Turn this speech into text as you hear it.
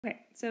Okay,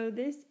 so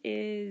this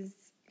is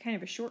kind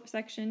of a short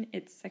section.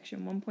 It's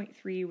section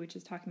 1.3, which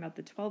is talking about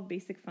the 12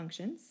 basic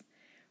functions.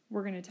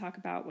 We're going to talk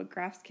about what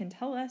graphs can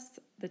tell us,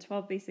 the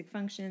 12 basic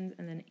functions,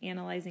 and then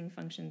analyzing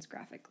functions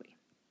graphically.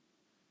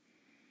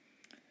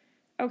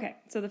 Okay,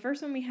 so the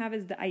first one we have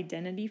is the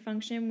identity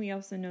function. We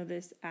also know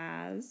this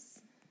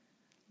as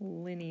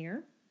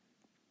linear.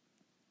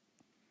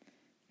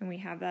 And we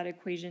have that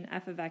equation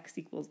f of x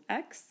equals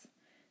x.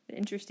 The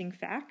interesting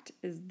fact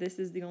is this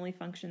is the only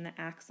function that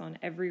acts on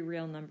every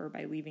real number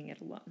by leaving it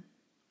alone.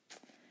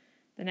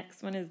 The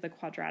next one is the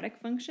quadratic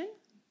function.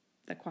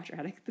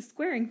 The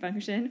squaring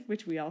function,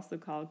 which we also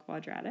call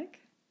quadratic.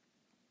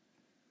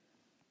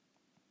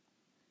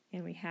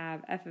 And we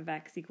have f of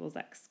x equals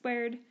x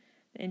squared.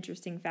 The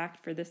interesting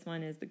fact for this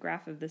one is the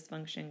graph of this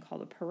function,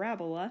 called a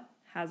parabola,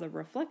 has a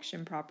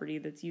reflection property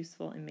that's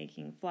useful in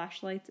making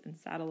flashlights and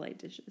satellite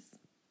dishes.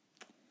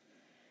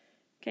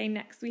 Okay,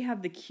 next we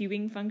have the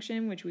cubing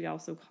function, which we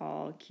also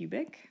call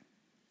cubic.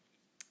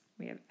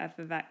 We have f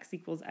of x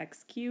equals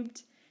x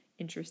cubed.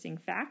 Interesting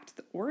fact,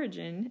 the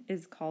origin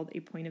is called a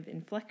point of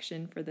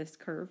inflection for this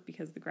curve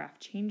because the graph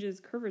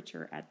changes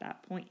curvature at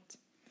that point.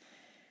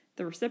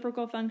 The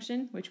reciprocal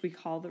function, which we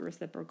call the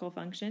reciprocal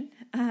function,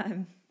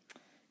 and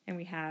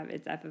we have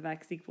its f of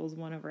x equals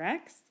 1 over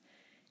x.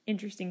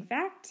 Interesting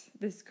fact,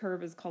 this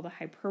curve is called a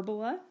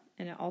hyperbola,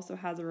 and it also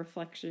has a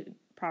reflection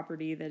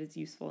property that is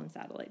useful in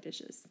satellite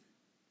dishes.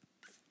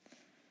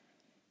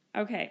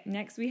 Okay,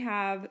 next we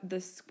have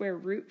the square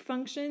root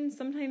function.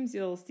 Sometimes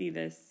you'll see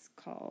this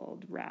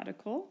called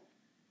radical.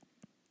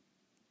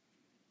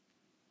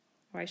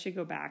 Oh, I should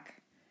go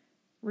back.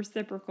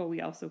 Reciprocal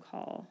we also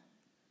call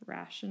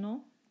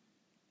rational.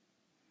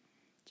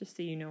 Just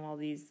so you know, all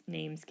these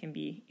names can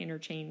be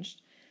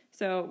interchanged.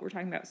 So we're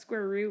talking about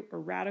square root or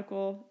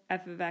radical.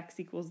 F of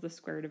x equals the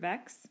square root of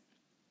x.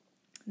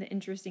 The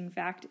interesting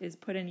fact is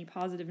put any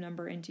positive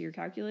number into your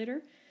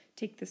calculator,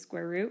 take the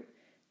square root,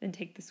 then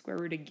take the square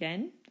root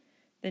again,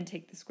 then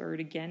take the square root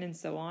again, and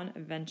so on.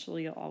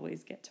 Eventually, you'll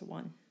always get to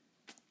 1.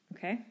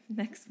 Okay,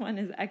 next one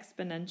is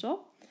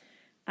exponential,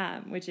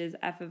 which is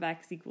f of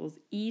x equals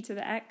e to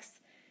the x.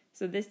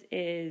 So this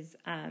is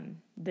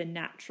the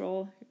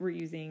natural. We're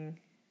using,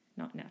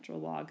 not natural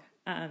log,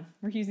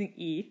 we're using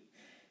e.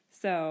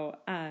 So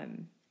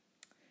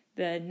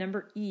the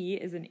number e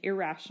is an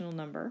irrational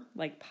number,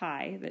 like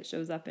pi, that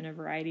shows up in a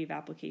variety of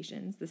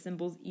applications. The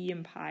symbols e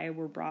and pi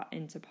were brought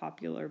into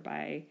popular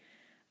by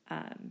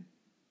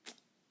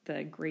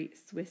the great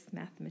Swiss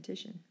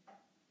mathematician.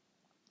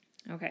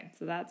 Okay,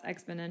 so that's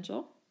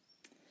exponential.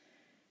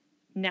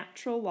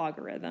 Natural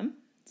logarithm.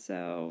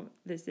 So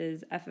this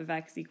is f of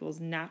x equals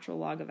natural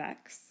log of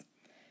x.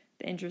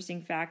 The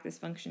interesting fact, this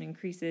function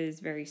increases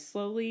very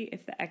slowly.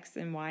 If the x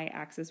and y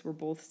axis were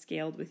both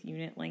scaled with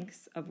unit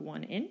lengths of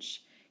 1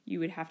 inch, you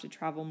would have to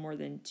travel more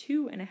than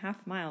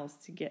 2.5 miles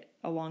to get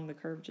along the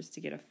curve just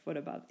to get a foot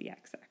above the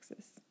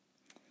x-axis.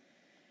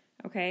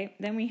 Okay,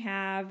 then we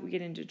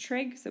get into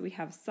trig, so we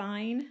have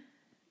sine,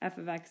 f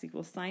of x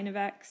equals sine of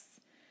x.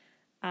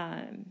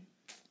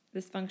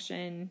 This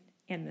function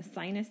and the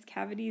sinus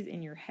cavities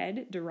in your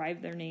head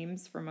derive their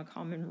names from a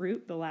common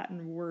root, the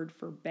Latin word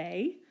for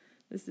bay.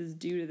 This is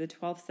due to the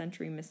 12th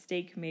century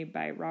mistake made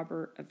by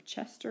Robert of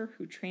Chester,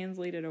 who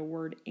translated a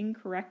word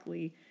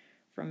incorrectly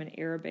from an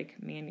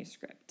Arabic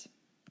manuscript.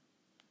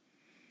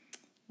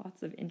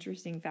 Lots of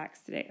interesting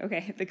facts today.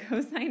 Okay, the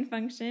cosine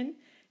function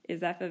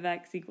is f of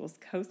x equals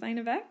cosine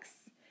of x.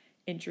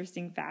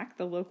 Interesting fact,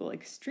 the local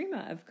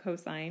extrema of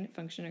cosine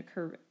function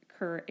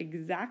occur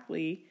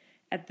exactly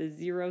at the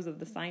zeros of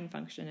the sine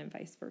function and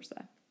vice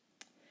versa.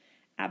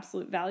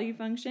 Absolute value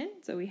function,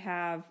 so we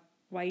have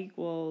y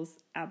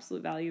equals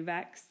absolute value of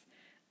x.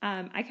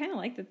 I kind of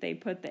like that they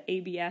put the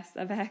ABS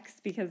of x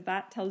because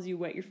that tells you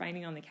what you're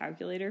finding on the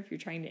calculator. If you're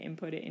trying to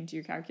input it into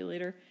your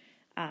calculator,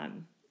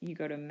 you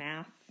go to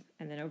math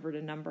and then over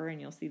to number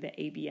and you'll see the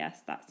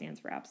ABS. That stands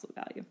for absolute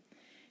value.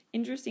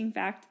 Interesting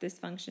fact, this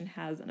function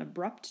has an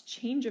abrupt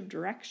change of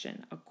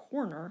direction, a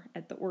corner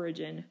at the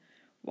origin,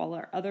 while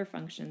our other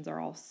functions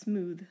are all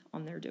smooth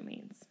on their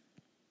domains.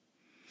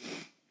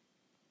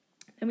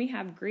 Then we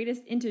have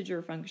greatest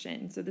integer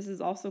function. So this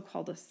is also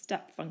called a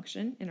step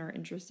function in our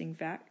interesting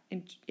fact.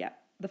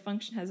 The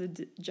function has a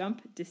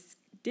jump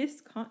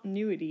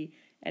discontinuity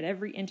at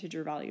every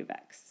integer value of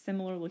x.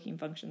 Similar looking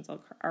functions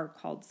are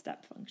called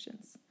step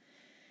functions.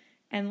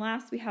 And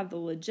last we have the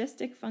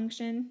logistic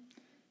function.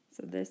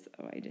 So this,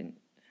 I'll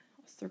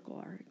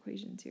circle our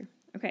equations here.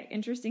 Okay,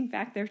 interesting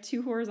fact, there are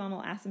 2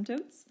 horizontal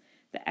asymptotes,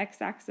 the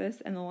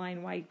x-axis and the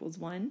line y equals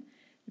 1.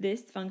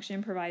 This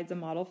function provides a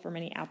model for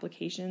many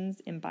applications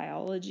in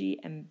biology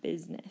and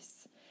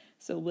business.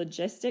 So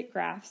logistic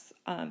graphs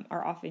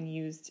are often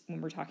used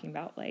when we're talking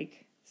about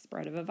like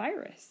spread of a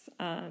virus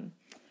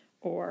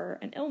or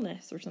an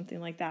illness or something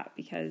like that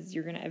because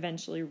you're going to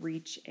eventually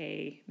reach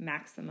a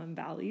maximum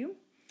value.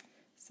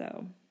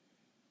 So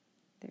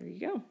there you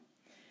go.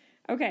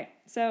 Okay,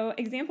 so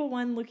example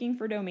 1, looking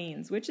for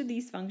domains. Which of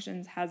these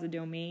functions has a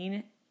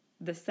domain,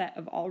 the set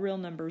of all real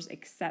numbers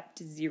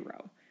except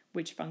 0?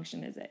 Which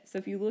function is it? So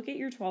if you look at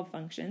your 12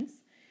 functions,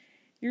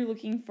 you're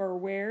looking for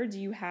where do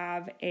you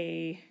have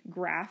a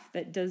graph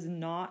that does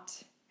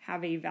not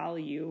have a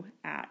value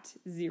at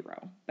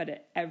 0, but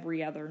at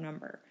every other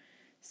number.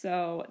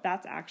 So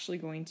that's actually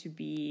going to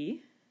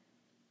be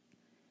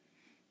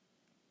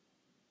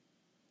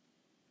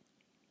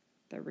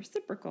the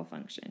reciprocal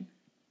function.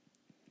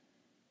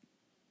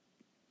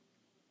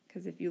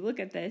 Because if you look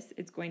at this,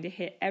 it's going to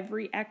hit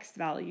every x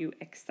value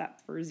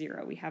except for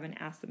 0. We have an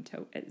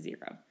asymptote at 0.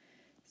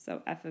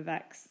 So f of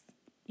x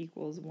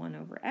equals 1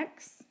 over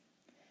x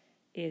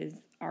is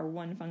our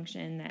one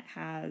function that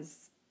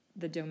has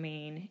the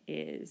domain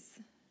is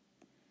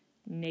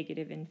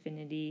negative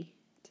infinity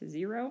to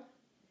 0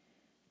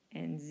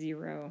 and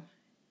 0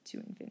 to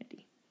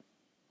infinity.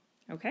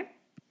 Okay?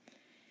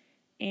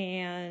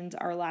 And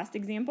our last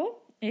example,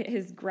 it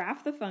has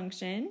graphed the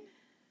function.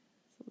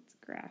 So let's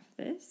graph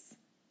this.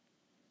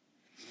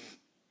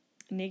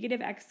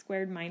 Negative x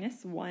squared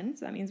minus 1,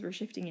 so that means we're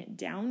shifting it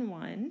down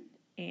 1,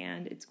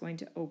 and it's going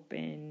to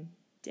open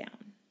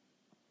down.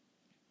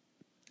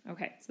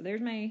 Okay, so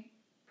there's my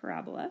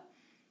parabola,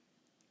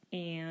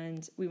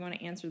 and we want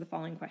to answer the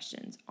following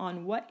questions.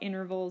 On what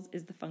intervals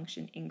is the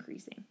function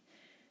increasing?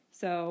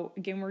 So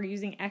again, we're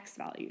using x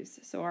values.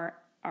 So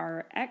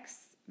our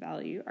x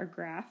value, our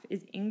graph,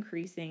 is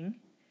increasing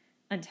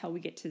until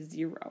we get to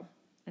 0,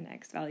 an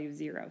x value of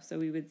 0. So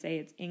we would say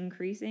it's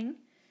increasing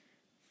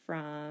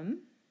from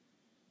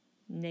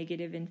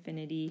negative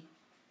infinity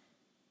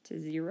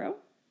to 0.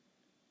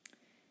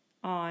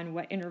 On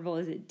what interval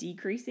is it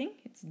decreasing?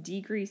 It's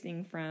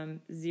decreasing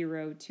from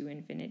 0 to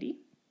infinity.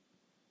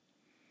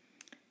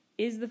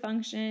 Is the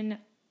function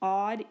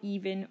odd,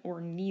 even,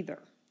 or neither?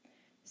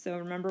 So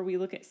remember, we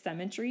look at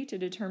symmetry to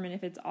determine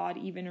if it's odd,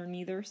 even, or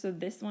neither. So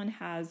this one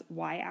has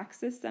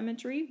y-axis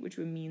symmetry, which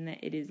would mean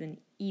that it is an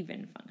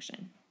even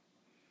function.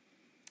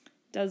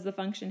 Does the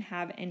function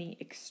have any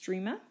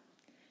extrema?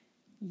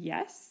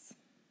 Yes.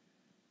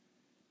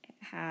 It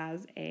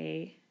has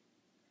a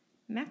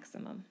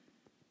maximum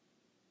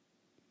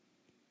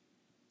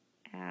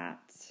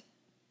at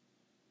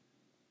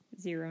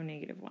 0,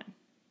 negative 1.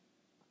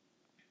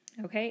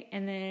 Okay,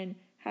 and then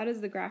how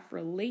does the graph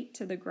relate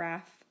to the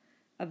graph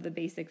of the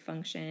basic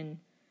function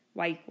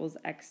y equals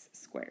x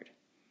squared?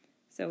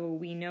 So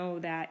we know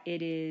that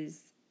it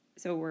is,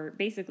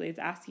 it's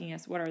asking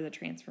us what are the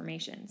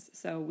transformations.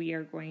 So we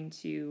are going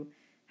to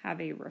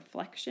have a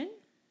reflection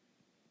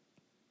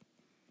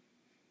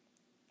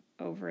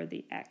over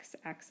the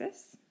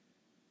x-axis.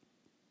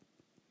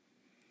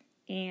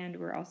 And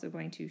we're also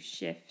going to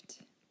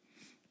shift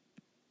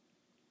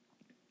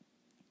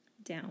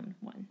down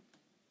 1.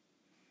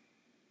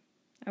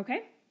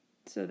 Okay,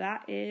 so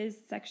that is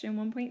section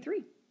 1.3.